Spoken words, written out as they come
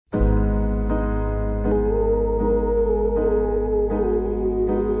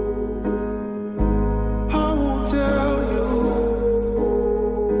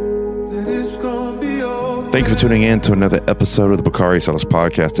Thank you for tuning in to another episode of the Bakari Sellers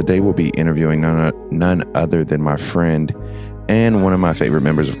Podcast. Today we'll be interviewing none other than my friend and one of my favorite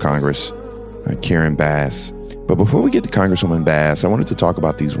members of Congress, Karen Bass. But before we get to Congresswoman Bass, I wanted to talk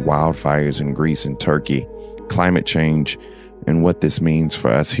about these wildfires in Greece and Turkey, climate change, and what this means for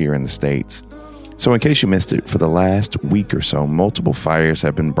us here in the States. So in case you missed it, for the last week or so, multiple fires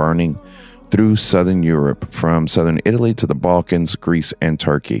have been burning through southern Europe, from southern Italy to the Balkans, Greece, and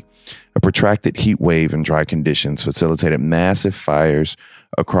Turkey. A protracted heat wave and dry conditions facilitated massive fires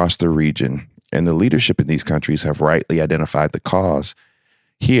across the region, and the leadership in these countries have rightly identified the cause.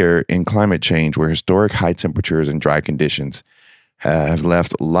 Here, in climate change, where historic high temperatures and dry conditions have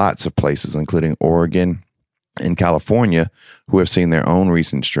left lots of places, including Oregon and California, who have seen their own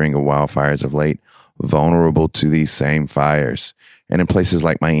recent string of wildfires of late, vulnerable to these same fires. And in places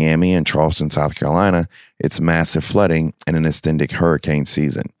like Miami and Charleston, South Carolina, it's massive flooding and an extended hurricane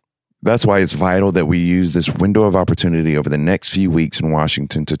season. That's why it's vital that we use this window of opportunity over the next few weeks in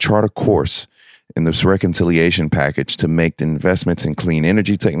Washington to chart a course in this reconciliation package to make the investments in clean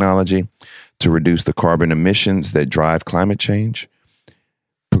energy technology, to reduce the carbon emissions that drive climate change.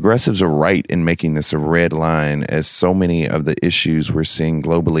 Progressives are right in making this a red line, as so many of the issues we're seeing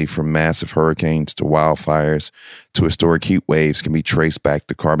globally, from massive hurricanes to wildfires to historic heat waves, can be traced back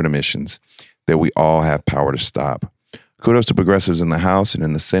to carbon emissions that we all have power to stop. Kudos to progressives in the House and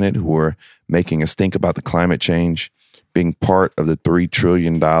in the Senate who are making us think about the climate change being part of the $3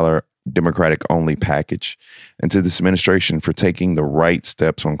 trillion Democratic-only package, and to this administration for taking the right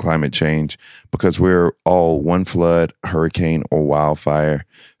steps on climate change, because we're all one flood, hurricane, or wildfire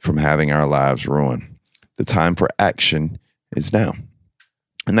from having our lives ruined. The time for action is now.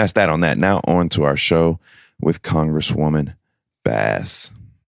 And that's that on that. Now on to our show with Congresswoman Bass.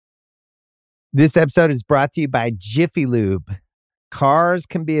 This episode is brought to you by Jiffy Lube. Cars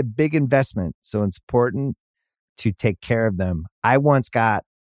can be a big investment, so it's important to take care of them. I once got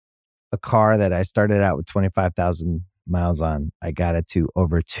a car that I started out with 25,000 miles on. I got it to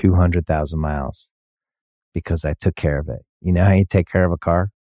over 200,000 miles because I took care of it. You know how you take care of a car?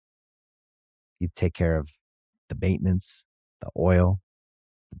 You take care of the maintenance, the oil,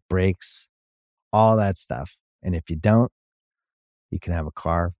 the brakes, all that stuff. And if you don't, you can have a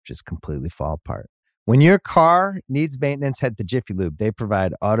car just completely fall apart. When your car needs maintenance, head to Jiffy Lube. They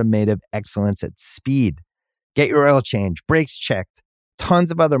provide automotive excellence at speed. Get your oil change, brakes checked, tons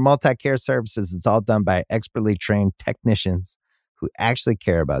of other multi-care services. It's all done by expertly trained technicians who actually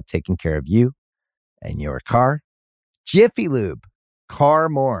care about taking care of you and your car. Jiffy Lube, car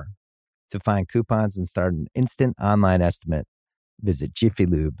more. To find coupons and start an instant online estimate, visit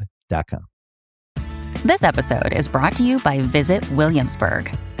jiffylube.com. This episode is brought to you by Visit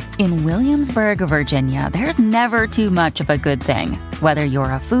Williamsburg. In Williamsburg, Virginia, there's never too much of a good thing. Whether you're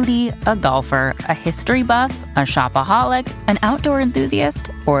a foodie, a golfer, a history buff, a shopaholic, an outdoor enthusiast,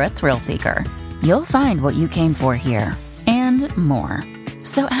 or a thrill seeker, you'll find what you came for here and more.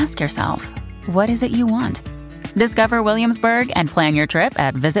 So ask yourself, what is it you want? Discover Williamsburg and plan your trip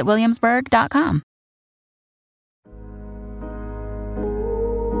at visitwilliamsburg.com.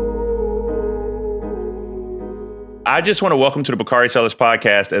 I just want to welcome to the Bakari Sellers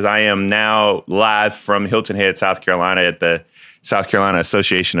Podcast, as I am now live from Hilton Head, South Carolina, at the South Carolina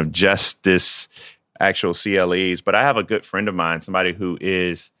Association of Justice, actual CLEs. But I have a good friend of mine, somebody who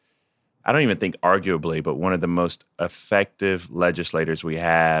is, I don't even think arguably, but one of the most effective legislators we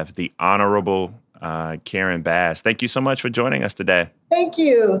have, the Honorable Karen Bass. Thank you so much for joining us today. Thank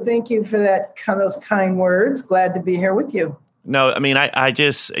you. Thank you for those kind words. Glad to be here with you. No, I mean, I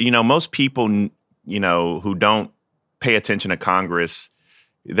just, most people, who don't pay attention to Congress,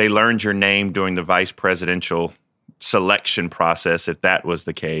 they learned your name during the vice presidential selection process, if that was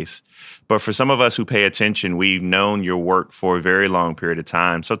the case. But for some of us who pay attention, we've known your work for a very long period of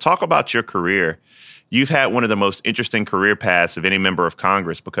time. So talk about your career. You've had one of the most interesting career paths of any member of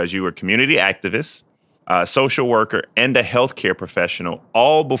Congress, because you were a community activist, a social worker, and a healthcare professional,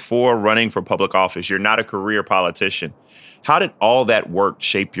 all before running for public office. You're not a career politician. How did all that work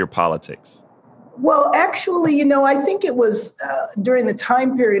shape your politics? Well, actually, I think it was during the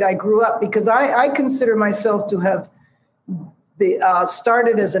time period I grew up, because I consider myself to have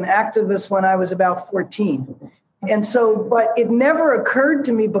started as an activist when I was about 14. And so, but it never occurred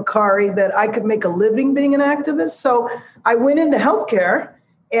to me, Bakari, that I could make a living being an activist. So I went into healthcare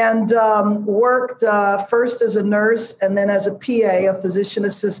and worked first as a nurse and then as a PA, a physician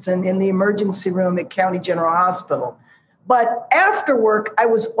assistant in the emergency room at County General Hospital. But after work, I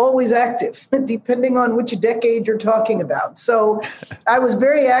was always active, depending on which decade you're talking about. So I was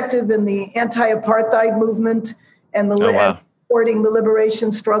very active in the anti-apartheid movement and supporting the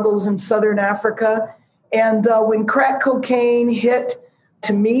liberation struggles in Southern Africa. And when crack cocaine hit,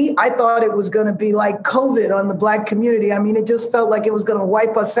 to me, I thought it was going to be like COVID on the Black community. I mean, it just felt like it was going to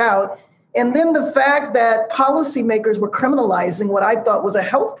wipe us out. And then the fact that policymakers were criminalizing what I thought was a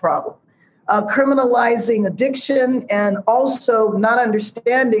health problem, criminalizing addiction, and also not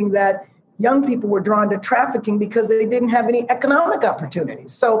understanding that young people were drawn to trafficking because they didn't have any economic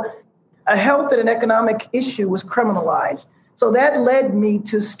opportunities. So a health and an economic issue was criminalized. So that led me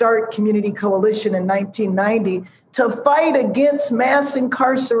to start Community Coalition in 1990 to fight against mass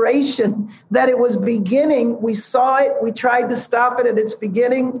incarceration, that it was beginning. We saw it. We tried to stop it at its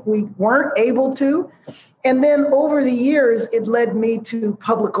beginning. We weren't able to. And then over the years, it led me to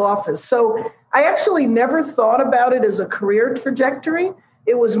public office. So I actually never thought about it as a career trajectory.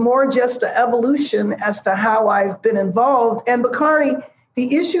 It was more just an evolution as to how I've been involved. And Bakari,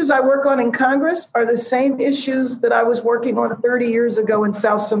 the issues I work on in Congress are the same issues that I was working on 30 years ago in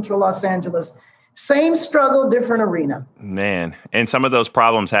South Central Los Angeles. Same struggle, different arena. Man, and some of those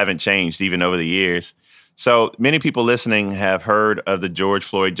problems haven't changed even over the years. So many people listening have heard of the George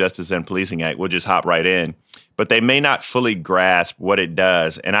Floyd Justice and Policing Act. We'll just hop right in. But they may not fully grasp what it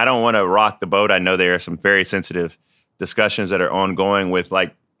does. And I don't want to rock the boat. I know there are some very sensitive discussions that are ongoing with,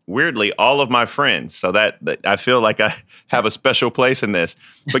 like, weirdly, all of my friends. So that I feel like I have a special place in this.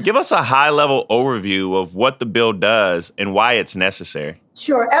 But give us a high-level overview of what the bill does and why it's necessary.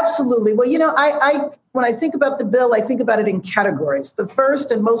 Sure, absolutely. Well, I when I think about the bill, I think about it in categories. The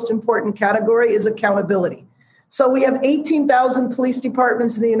first and most important category is accountability. So we have 18,000 police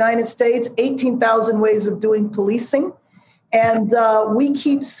departments in the United States, 18,000 ways of doing policing. And we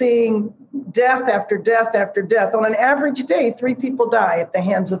keep seeing death after death after death. On an average day, 3 people die at the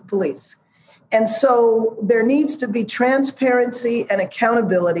hands of police. And so there needs to be transparency and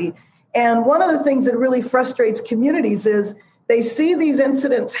accountability. And one of the things that really frustrates communities is they see these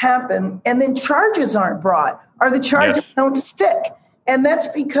incidents happen and then charges aren't brought, or the charges don't stick. And that's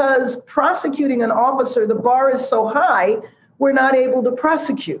because prosecuting an officer, the bar is so high, we're not able to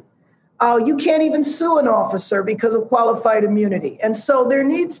prosecute. You can't even sue an officer because of qualified immunity. And so there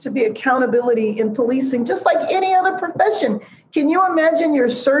needs to be accountability in policing, just like any other profession. Can you imagine your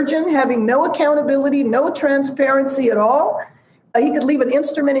surgeon having no accountability, no transparency at all? He could leave an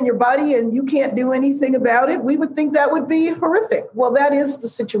instrument in your body and you can't do anything about it. We would think that would be horrific. Well, that is the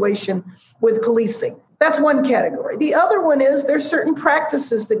situation with policing. That's one category. The other one is there's certain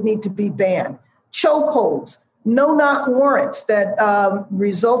practices that need to be banned. Chokeholds, no-knock warrants that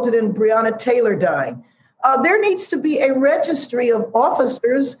resulted in Breonna Taylor dying. There needs to be a registry of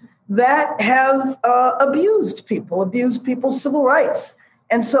officers that have abused people's civil rights.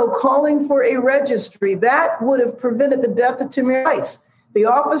 And so calling for a registry, that would have prevented the death of Tamir Rice. The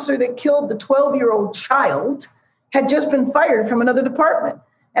officer that killed the 12-year-old child had just been fired from another department.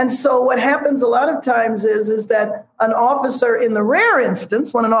 And so what happens a lot of times is that an officer, in the rare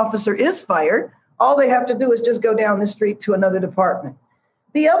instance, when an officer is fired, all they have to do is just go down the street to another department.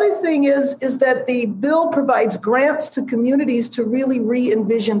 The other thing is that the bill provides grants to communities to really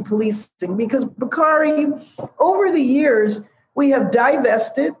re-envision policing, because, Bakari, over the years, we have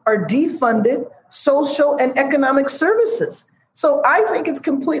divested or defunded social and economic services. So I think it's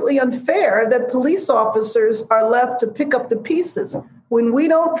completely unfair that police officers are left to pick up the pieces. When we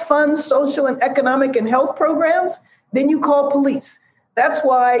don't fund social and economic and health programs, then you call police. That's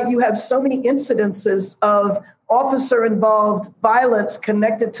why you have so many incidences of officer-involved violence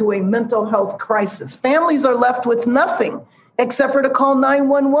connected to a mental health crisis. Families are left with nothing except for to call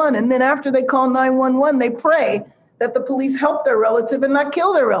 911. And then after they call 911, they pray that the police help their relative and not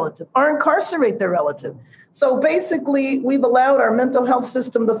kill their relative or incarcerate their relative. So basically, we've allowed our mental health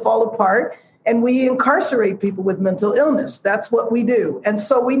system to fall apart, and we incarcerate people with mental illness. That's what we do. And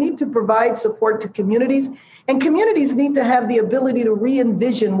so we need to provide support to communities, and communities need to have the ability to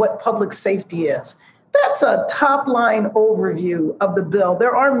re-envision what public safety is. That's a top-line overview of the bill.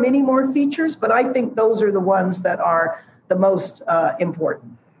 There are many more features, but I think those are the ones that are the most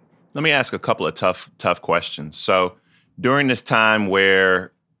important. Let me ask a couple of tough questions. So during this time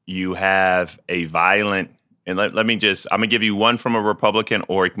where you have a violent, and I'm going to give you one from a Republican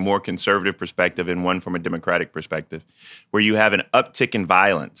or a more conservative perspective and one from a Democratic perspective, where you have an uptick in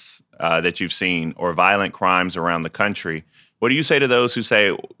violence that you've seen or violent crimes around the country. What do you say to those who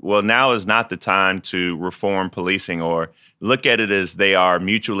say, well, now is not the time to reform policing or look at it as they are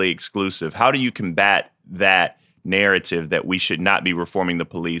mutually exclusive? How do you combat that narrative that we should not be reforming the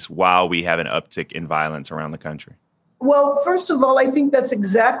police while we have an uptick in violence around the country? Well, first of all, I think that's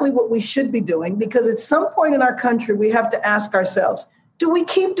exactly what we should be doing, because at some point in our country, we have to ask ourselves, do we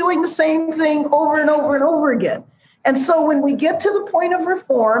keep doing the same thing over and over and over again? And so when we get to the point of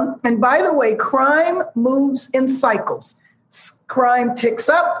reform, and by the way, crime moves in cycles. Crime ticks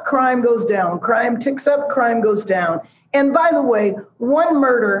up, crime goes down. Crime ticks up, crime goes down. And by the way, one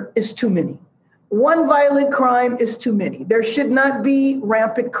murder is too many. One violent crime is too many. There should not be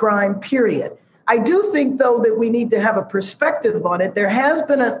rampant crime, period. I do think, though, that we need to have a perspective on it. There has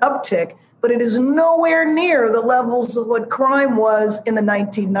been an uptick, but it is nowhere near the levels of what crime was in the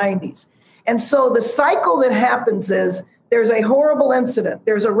 1990s. And so the cycle that happens is there's a horrible incident.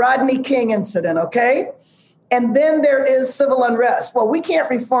 There's a Rodney King incident, okay? And then there is civil unrest. Well, we can't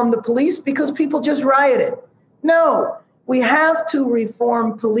reform the police because people just rioted. No, we have to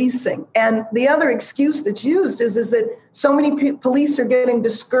reform policing. And the other excuse that's used is that so many police are getting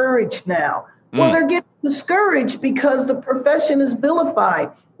discouraged now. Well, they're getting discouraged because the profession is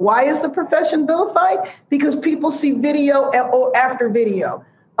vilified. Why is the profession vilified? Because people see video after video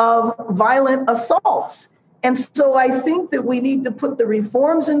of violent assaults. And so I think that we need to put the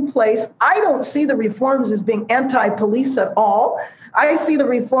reforms in place. I don't see the reforms as being anti-police at all. I see the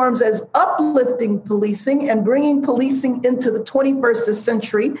reforms as uplifting policing and bringing policing into the 21st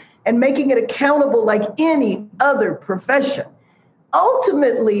century and making it accountable like any other profession.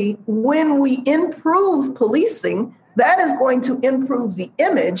 Ultimately, when we improve policing, that is going to improve the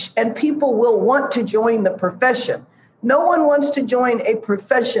image and people will want to join the profession. No one wants to join a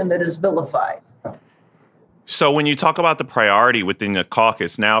profession that is vilified. So when you talk about the priority within the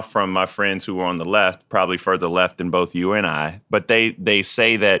caucus, now from my friends who are on the left, probably further left than both you and I, but they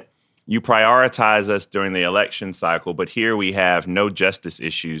say that you prioritize us during the election cycle, but here we have no justice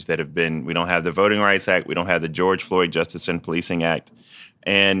issues that have been, we don't have the Voting Rights Act, we don't have the George Floyd Justice and Policing Act,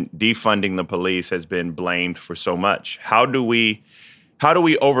 and defunding the police has been blamed for so much. How do we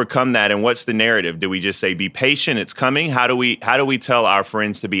overcome that, and what's the narrative? Do we just say, be patient, it's coming? How do we tell our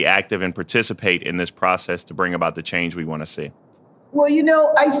friends to be active and participate in this process to bring about the change we want to see? Well,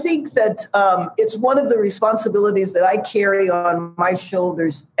 I think that it's one of the responsibilities that I carry on my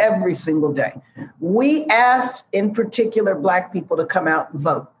shoulders every single day. We asked, in particular, Black people to come out and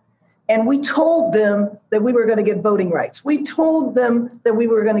vote. And we told them that we were going to get voting rights. We told them that we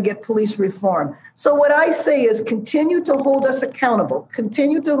were going to get police reform. So what I say is continue to hold us accountable,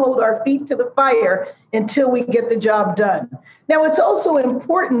 continue to hold our feet to the fire until we get the job done. Now, it's also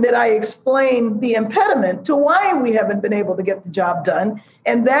important that I explain the impediment to why we haven't been able to get the job done.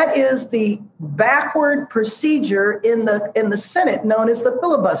 And that is the backward procedure in the Senate known as the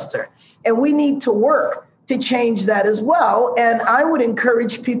filibuster. And we need to work to change that as well. And I would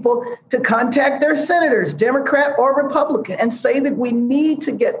encourage people to contact their senators, Democrat or Republican, and say that we need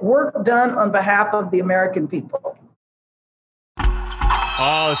to get work done on behalf of the American people.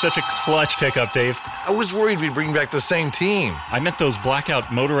 Oh, such a clutch pickup, Dave. I was worried we'd bring back the same team. I meant those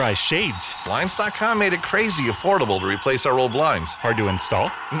blackout motorized shades. Blinds.com made it crazy affordable to replace our old blinds. Hard to install?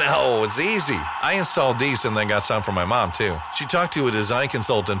 No, it's easy. I installed these and then got some for my mom, too. She talked to a design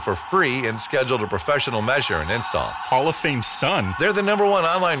consultant for free and scheduled a professional measure and install. Hall of Fame son. They're the #1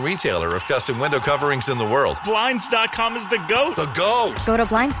 online retailer of custom window coverings in the world. Blinds.com is the GOAT. The GOAT. Go to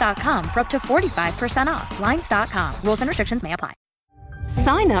Blinds.com for up to 45% off. Blinds.com. Rules and restrictions may apply.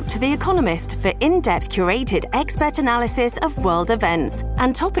 Sign up to The Economist for in-depth curated expert analysis of world events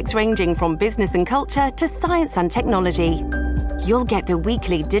and topics ranging from business and culture to science and technology. You'll get the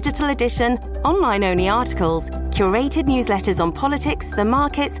weekly digital edition, online-only articles, curated newsletters on politics, the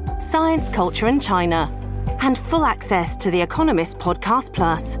markets, science, culture, and China, and full access to The Economist Podcast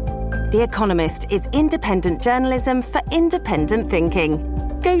Plus. The Economist is independent journalism for independent thinking.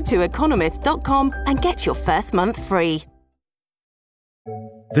 Go to economist.com and get your first month free.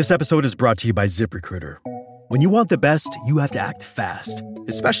 This episode is brought to you by ZipRecruiter. When you want the best, you have to act fast,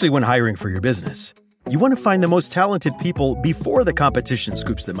 especially when hiring for your business. You want to find the most talented people before the competition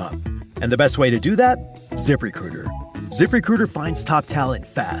scoops them up. And the best way to do that? ZipRecruiter. ZipRecruiter finds top talent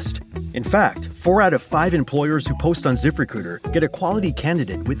fast. In fact, 4 out of 5 employers who post on ZipRecruiter get a quality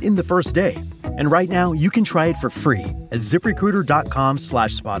candidate within the first day. And right now, you can try it for free at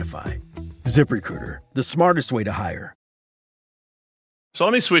ZipRecruiter.com/Spotify. ZipRecruiter, the smartest way to hire. So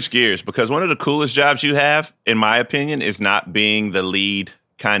let me switch gears, because one of the coolest jobs you have, in my opinion, is not being the lead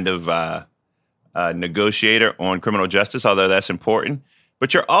kind of negotiator on criminal justice, although that's important.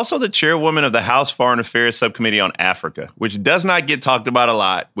 But you're also the chairwoman of the House Foreign Affairs Subcommittee on Africa, which does not get talked about a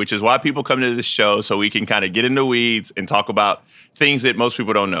lot, which is why people come to this show, so we can kind of get in the weeds and talk about things that most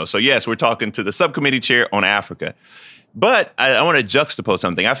people don't know. So yes, we're talking to the subcommittee chair on Africa. But I want to juxtapose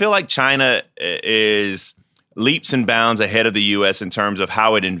something. I feel like China is leaps and bounds ahead of the U.S. in terms of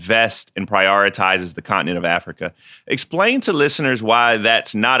how it invests and prioritizes the continent of Africa. Explain to listeners why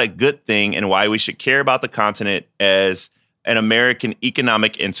that's not a good thing and why we should care about the continent as an American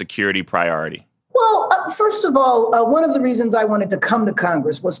economic and security priority. Well, first of all, one of the reasons I wanted to come to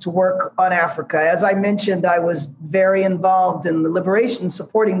Congress was to work on Africa. As I mentioned, I was very involved in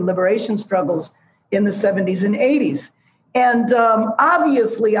supporting the liberation struggles in the 70s and 80s. And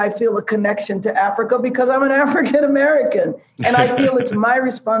obviously, I feel a connection to Africa because I'm an African American. And I feel it's my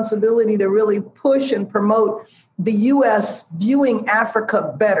responsibility to really push and promote the U.S. viewing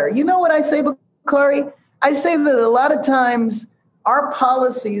Africa better. You know what I say, Bakari? I say that a lot of times our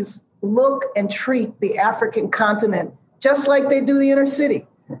policies look and treat the African continent just like they do the inner city.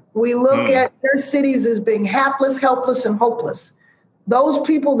 We look at inner cities as being hapless, helpless, and hopeless. Those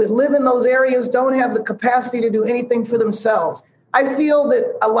people that live in those areas don't have the capacity to do anything for themselves. I feel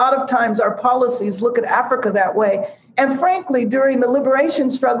that a lot of times our policies look at Africa that way. And frankly, during the liberation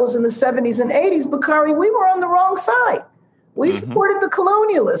struggles in the 70s and 80s, Bakari, we were on the wrong side. We supported the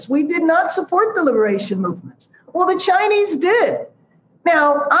colonialists. We did not support the liberation movements. Well, the Chinese did.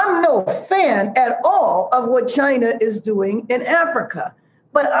 Now, I'm no fan at all of what China is doing in Africa.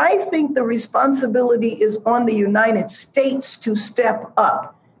 But I think the responsibility is on the United States to step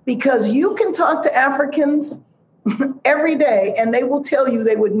up, because you can talk to Africans every day and they will tell you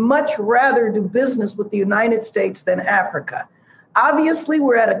they would much rather do business with the United States than Africa. Obviously,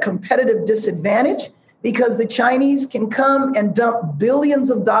 we're at a competitive disadvantage because the Chinese can come and dump billions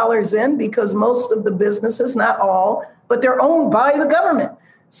of dollars in, because most of the businesses, not all, but they're owned by the government.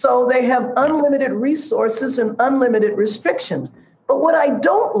 So they have unlimited resources and unlimited restrictions. But what I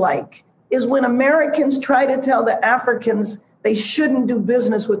don't like is when Americans try to tell the Africans they shouldn't do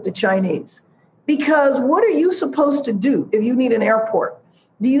business with the Chinese. Because what are you supposed to do if you need an airport?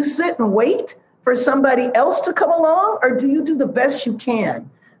 Do you sit and wait for somebody else to come along, or do you do the best you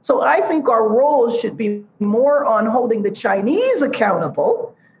can? So I think our role should be more on holding the Chinese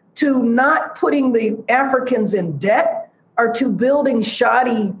accountable to not putting the Africans in debt or to building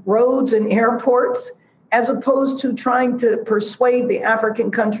shoddy roads and airports, as opposed to trying to persuade the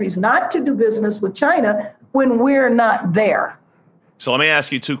African countries not to do business with China when we're not there. So let me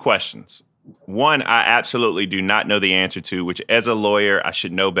ask you two questions. One, I absolutely do not know the answer to, which as a lawyer, I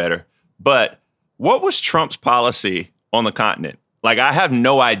should know better. But what was Trump's policy on the continent? Like, I have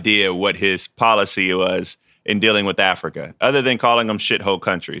no idea what his policy was in dealing with Africa, other than calling them shithole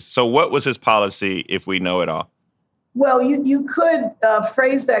countries. So what was his policy, if we know it all? Well, you could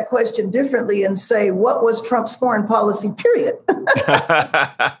phrase that question differently and say, what was Trump's foreign policy, period?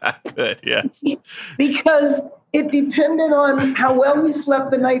 Good, yes. Because it depended on how well he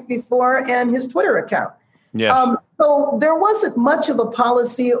slept the night before and his Twitter account. Yes. So there wasn't much of a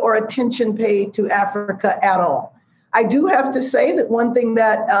policy or attention paid to Africa at all. I do have to say that one thing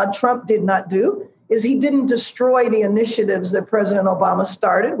that Trump did not do is he didn't destroy the initiatives that President Obama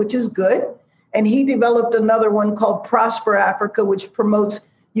started, which is good. And he developed another one called Prosper Africa, which promotes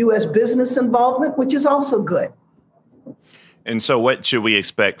U.S. business involvement, which is also good. And so what should we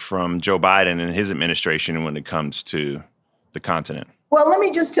expect from Joe Biden and his administration when it comes to the continent? Well, let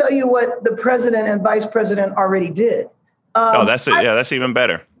me just tell you what the president and vice president already did. That's it. Yeah, that's even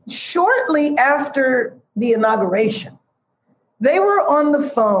better. Shortly after the inauguration, they were on the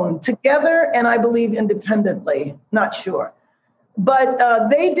phone together and I believe independently, not sure. But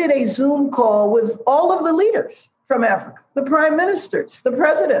they did a Zoom call with all of the leaders from Africa, the prime ministers, the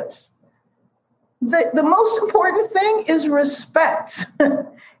presidents. The most important thing is respect.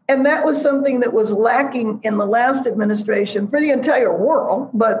 And that was something that was lacking in the last administration for the entire world,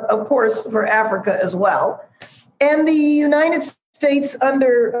 but of course for Africa as well. And the United States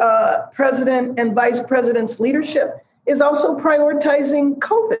under president and vice president's leadership is also prioritizing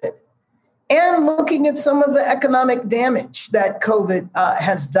COVID and looking at some of the economic damage that COVID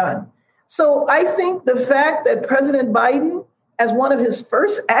has done. So I think the fact that President Biden, as one of his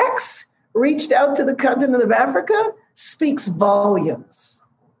first acts, reached out to the continent of Africa speaks volumes.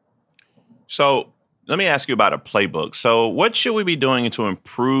 So let me ask you about a playbook. So what should we be doing to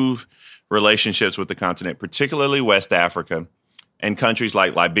improve relationships with the continent, particularly West Africa, and countries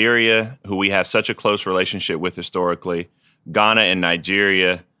like Liberia, who we have such a close relationship with historically, Ghana and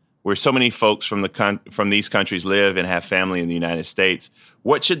Nigeria, where so many folks from these countries live and have family in the United States?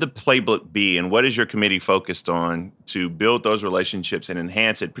 What should the playbook be, and what is your committee focused on to build those relationships and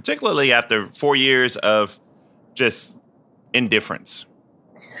enhance it, particularly after 4 years of just indifference?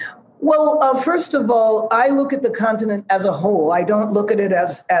 Well, first of all, I look at the continent as a whole. I don't look at it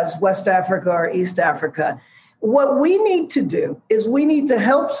as West Africa or East Africa. What we need to do is we need to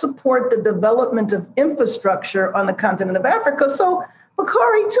help support the development of infrastructure on the continent of Africa. So,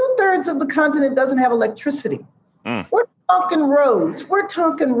 Bakari, 2/3 of the continent doesn't have electricity. We're talking roads. We're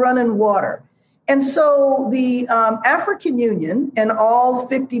talking running water. And so the African Union and all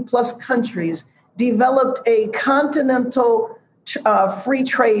 50 plus countries developed a continental free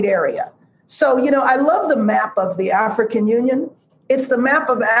trade area. So, I love the map of the African Union. It's the map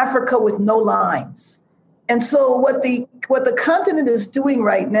of Africa with no lines. And so what the continent is doing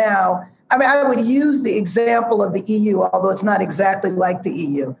right now, I would use the example of the EU, although it's not exactly like the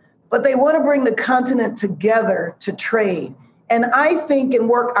EU, but they want to bring the continent together to trade. And I think, and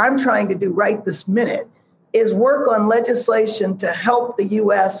work I'm trying to do right this minute, is work on legislation to help the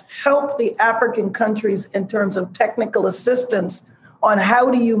U.S., help the African countries in terms of technical assistance on how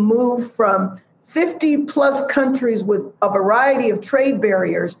do you move from 50 plus countries with a variety of trade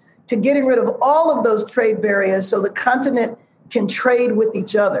barriers to getting rid of all of those trade barriers so the continent can trade with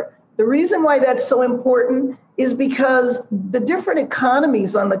each other. The reason why that's so important is because the different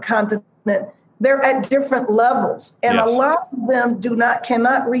economies on the continent, they're at different levels. And a lot of them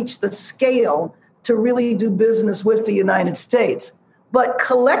cannot reach the scale to really do business with the United States. But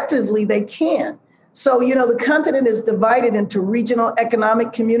collectively, they can. So, the continent is divided into regional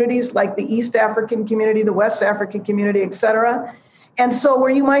economic communities like the East African community, the West African community, et cetera. And so where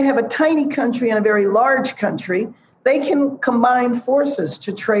you might have a tiny country and a very large country, they can combine forces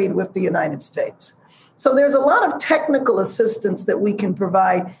to trade with the United States. So there's a lot of technical assistance that we can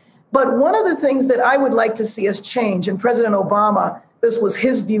provide. But one of the things that I would like to see us change, and President Obama, this was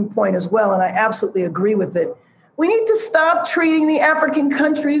his viewpoint as well, and I absolutely agree with it. We need to stop treating the African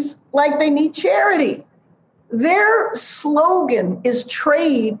countries like they need charity. Their slogan is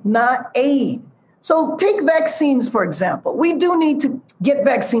trade, not aid. So take vaccines, for example. We do need to get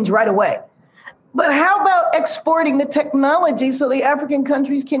vaccines right away. But how about exporting the technology so the African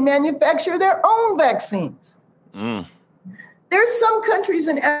countries can manufacture their own vaccines? There's some countries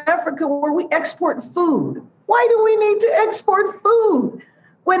in Africa where we export food. Why do we need to export food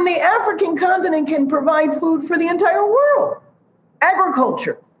when the African continent can provide food for the entire world?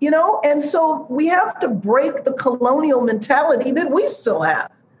 Agriculture, And so we have to break the colonial mentality that we still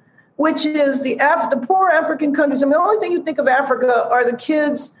have, which is the poor African countries. The only thing you think of Africa are the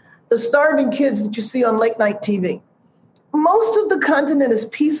kids, the starving kids that you see on late night TV. Most of the continent is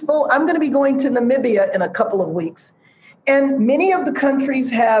peaceful. I'm going to be going to Namibia in a couple of weeks. And many of the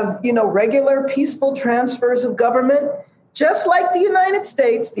countries have, regular peaceful transfers of government, just like the United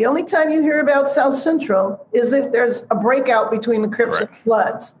States. The only time you hear about South Central is if there's a breakout between the Crips and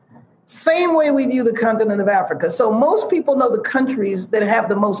Bloods. Same way we view the continent of Africa. So most people know the countries that have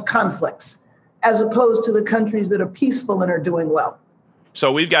the most conflicts as opposed to the countries that are peaceful and are doing well.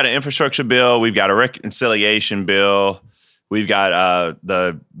 So we've got an infrastructure bill. We've got a reconciliation bill. We've got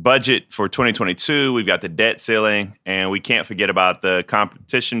the budget for 2022. We've got the debt ceiling. And we can't forget about the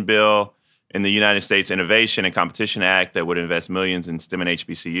competition bill in the United States Innovation and Competition Act that would invest millions in STEM and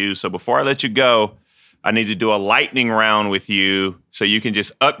HBCUs. So before I let you go, I need to do a lightning round with you so you can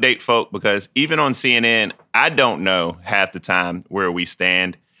just update folk, because even on CNN, I don't know half the time where we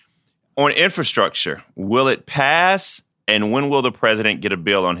stand. On infrastructure, will it pass? And when will the president get a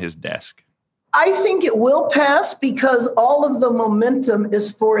bill on his desk? I think it will pass because all of the momentum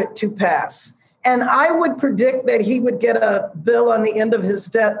is for it to pass. And I would predict that he would get a bill on the end of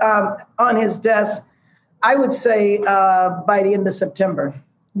his on his desk, I would say by the end of September,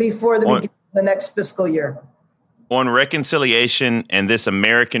 before the beginning of the next fiscal year. On reconciliation and this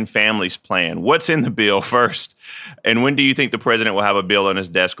American Families Plan, what's in the bill first? And when do you think the president will have a bill on his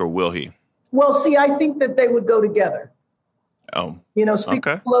desk, or will he? Well, see, I think that they would go together. Oh,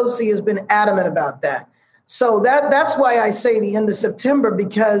 Speaker Pelosi has been adamant about that. So that's why I say the end of September,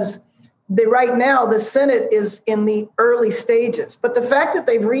 because right now the Senate is in the early stages. But the fact that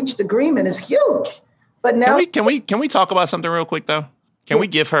they've reached agreement is huge. But now, can we talk about something real quick though? Can we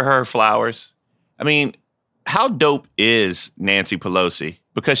give her flowers? I mean, how dope is Nancy Pelosi?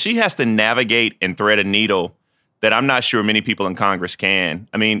 Because she has to navigate and thread a needle that I'm not sure many people in Congress can.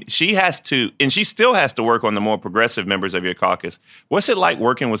 I mean, she has to, and she still has to work on the more progressive members of your caucus. What's it like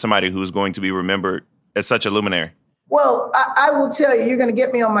working with somebody who's going to be remembered as such a luminary? Well, I will tell you, you're going to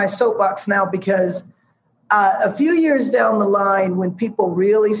get me on my soapbox now, because a few years down the line, when people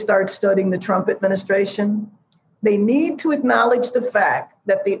really start studying the Trump administration, they need to acknowledge the fact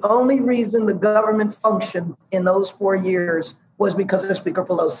that the only reason the government functioned in those 4 years was because of Speaker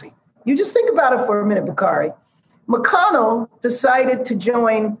Pelosi. You just think about it for a minute, Bakari. McConnell decided to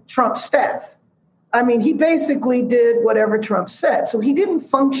join Trump's staff. I mean, he basically did whatever Trump said. So he didn't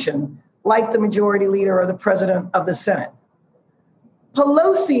function like the majority leader or the president of the Senate.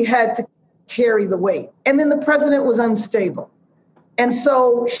 Pelosi had to carry the weight. And then the president was unstable. And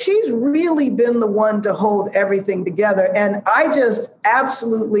so she's really been the one to hold everything together. And I just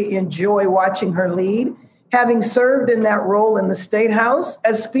absolutely enjoy watching her lead. Having served in that role in the State House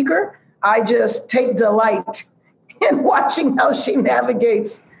as Speaker, I just take delight in watching how she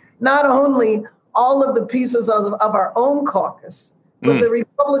navigates not only all of the pieces of our own caucus, but the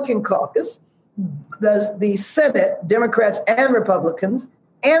Republican caucus, the Senate, Democrats and Republicans,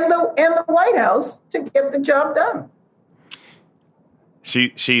 and the White House to get the job done.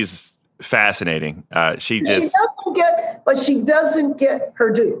 She's fascinating. She doesn't get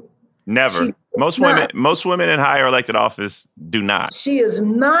her due. Never. Most women in higher elected office do not. She is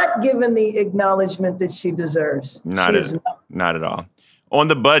not given the acknowledgement that she deserves. Not at all. On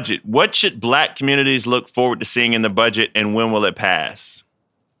the budget, what should Black communities look forward to seeing in the budget, and when will it pass?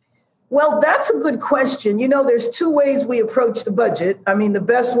 Well, that's a good question. You know, there's two ways we approach the budget. I mean, the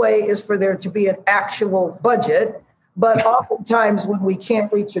best way is for there to be an actual budget. But oftentimes when we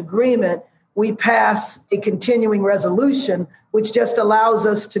can't reach agreement, we pass a continuing resolution, which just allows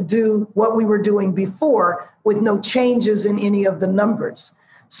us to do what we were doing before with no changes in any of the numbers.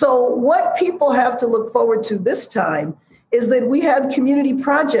 So what people have to look forward to this time is that we have community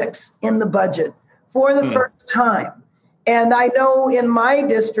projects in the budget for the first time. And I know in my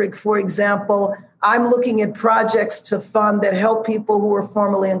district, for example, I'm looking at projects to fund that help people who are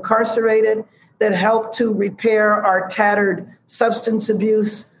formerly incarcerated, that help to repair our tattered substance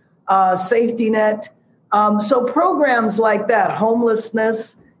abuse safety net. So programs like that,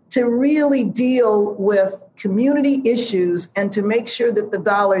 homelessness, to really deal with community issues and to make sure that the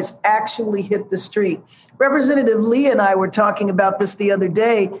dollars actually hit the street. Representative Lee and I were talking about this the other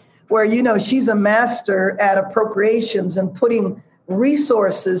day, where, you know, she's a master at appropriations and putting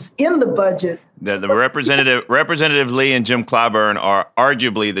resources in the budget. The Representative Lee and Jim Clyburn are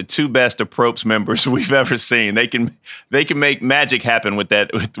arguably the two best approps members we've ever seen. They can make magic happen with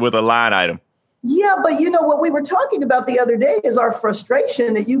that, with a line item. Yeah, but you know what we were talking about the other day is our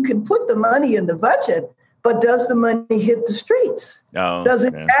frustration that you can put the money in the budget, but does the money hit the streets? Does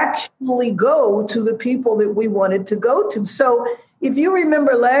it actually go to the people that we want it to go to? So if you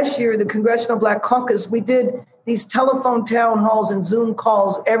remember last year, the Congressional Black Caucus, we did these telephone town halls and Zoom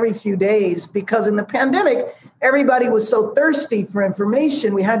calls every few days because in the pandemic, everybody was so thirsty for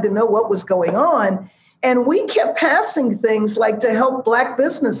information. We had to know what was going on. And we kept passing things like to help Black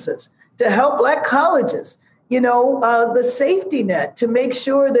businesses, to help Black colleges, the safety net, to make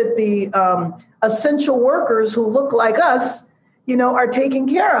sure that the essential workers who look like us, are taken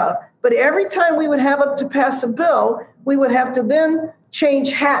care of. But every time we would have to pass a bill, we would have to then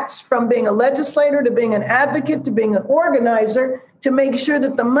change hats from being a legislator to being an advocate to being an organizer to make sure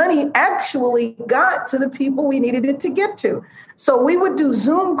that the money actually got to the people we needed it to get to. So we would do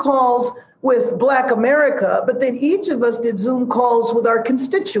Zoom calls with Black America, but then each of us did Zoom calls with our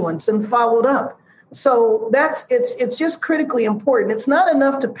constituents and followed up. So it's just critically important. It's not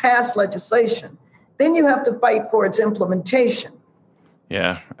enough to pass legislation. Then you have to fight for its implementation.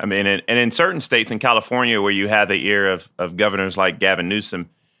 Yeah. I mean, and in certain states, in California, where you have the ear of governors like Gavin Newsom,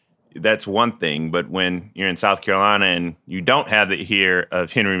 that's one thing. But when you're in South Carolina and you don't have the ear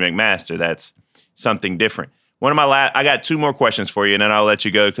of Henry McMaster, that's something different. I got two more questions for you, and then I'll let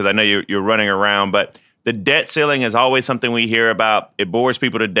you go because I know you're running around. But the debt ceiling is always something we hear about. It bores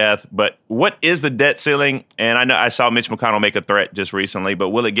people to death. But what is the debt ceiling? And I know I saw Mitch McConnell make a threat just recently, but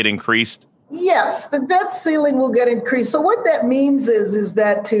will it get increased? Yes, the debt ceiling will get increased. So what that means is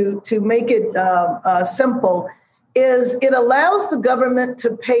that to make it simple, is it allows the government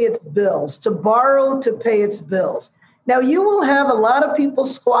to pay its bills, to borrow to pay its bills. Now, you will have a lot of people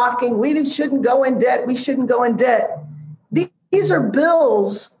squawking, we shouldn't go in debt, we shouldn't go in debt. These are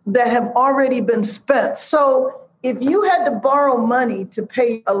bills that have already been spent. So if you had to borrow money to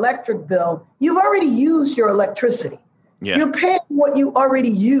pay electric bill, you've already used your electricity. Yeah. You're paying what you already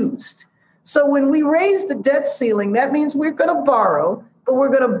used. So when we raise the debt ceiling, that means we're going to borrow, but we're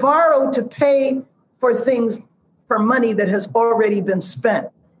going to borrow to pay for things, for money that has already been spent.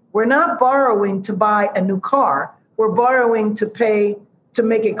 We're not borrowing to buy a new car. We're borrowing to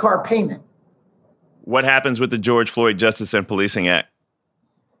make a car payment. What happens with the George Floyd Justice and Policing Act?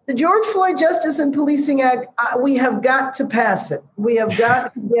 The George Floyd Justice and Policing Act, we have got to pass it. We have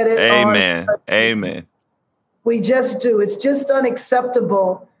got to get it. Amen. Amen. We just do. It's just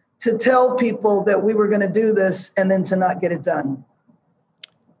unacceptable to tell people that we were going to do this and then to not get it done.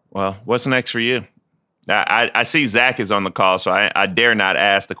 Well, what's next for you? I see Zach is on the call, so I dare not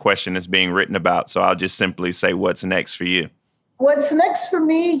ask the question that's being written about. So I'll just simply say, what's next for you? What's next for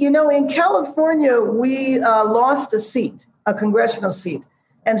me? In California, we lost a congressional seat.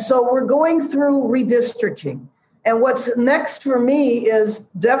 And so we're going through redistricting. And what's next for me is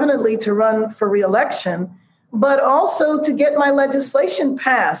definitely to run for reelection, but also to get my legislation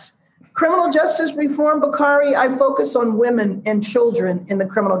passed. Criminal justice reform, Bakari, I focus on women and children in the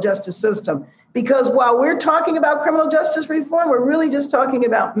criminal justice system. Because while we're talking about criminal justice reform, we're really just talking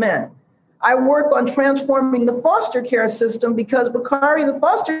about men. I work on transforming the foster care system because, Bakari, the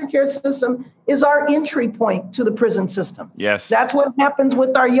foster care system is our entry point to the prison system. Yes. That's what happens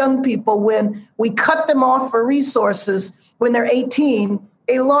with our young people when we cut them off for resources when they're 18.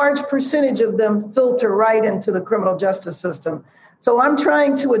 A large percentage of them filter right into the criminal justice system. So I'm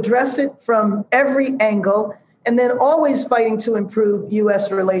trying to address it from every angle and then always fighting to improve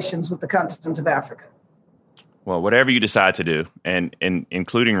U.S. relations with the continent of Africa. Well, whatever you decide to do, and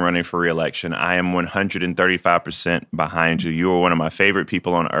including running for re-election, I am 135% behind you. You are one of my favorite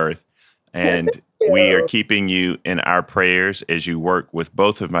people on earth, and we are keeping you in our prayers as you work with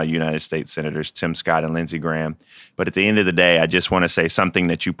both of my United States senators, Tim Scott and Lindsey Graham. But at the end of the day, I just want to say something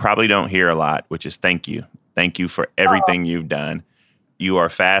that you probably don't hear a lot, which is thank you. Thank you for everything you've done. You are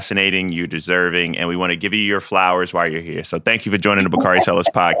fascinating, you're deserving, and we want to give you your flowers while you're here. So thank you for joining the Bakari Sellers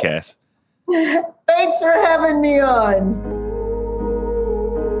podcast. Thanks for having me on.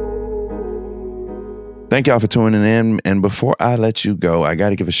 Thank y'all for tuning in. And before I let you go, I got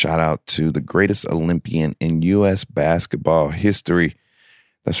to give a shout out to the greatest Olympian in U.S. basketball history.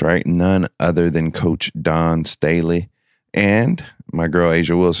 That's right, none other than Coach Dawn Staley and my girl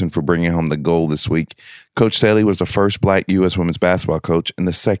A'ja Wilson for bringing home the gold this week. Coach Staley was the first Black U.S. women's basketball coach and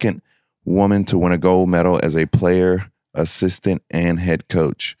the second woman to win a gold medal as a player, assistant, and head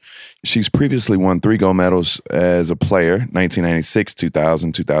coach. She's previously won 3 gold medals as a player, 1996,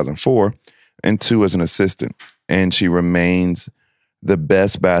 2000, 2004, and 2 as an assistant. And she remains the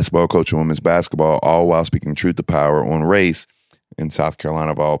best basketball coach in women's basketball, all while speaking truth to power on race in South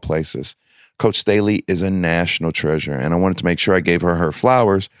Carolina, of all places. Coach Staley is a national treasure, and I wanted to make sure I gave her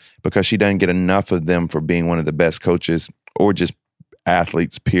flowers because she doesn't get enough of them for being one of the best coaches or just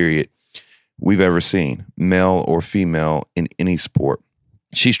athletes, period, we've ever seen, male or female, in any sport.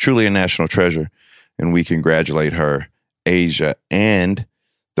 She's truly a national treasure, and we congratulate her, A'ja, and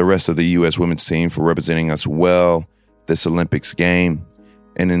the rest of the U.S. women's team for representing us well this Olympics game.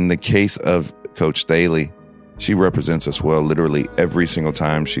 And in the case of Coach Staley, she represents us well literally every single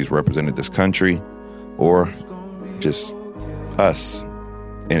time she's represented this country or just us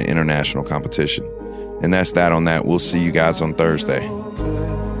in international competition. And that's that on that. We'll see you guys on Thursday.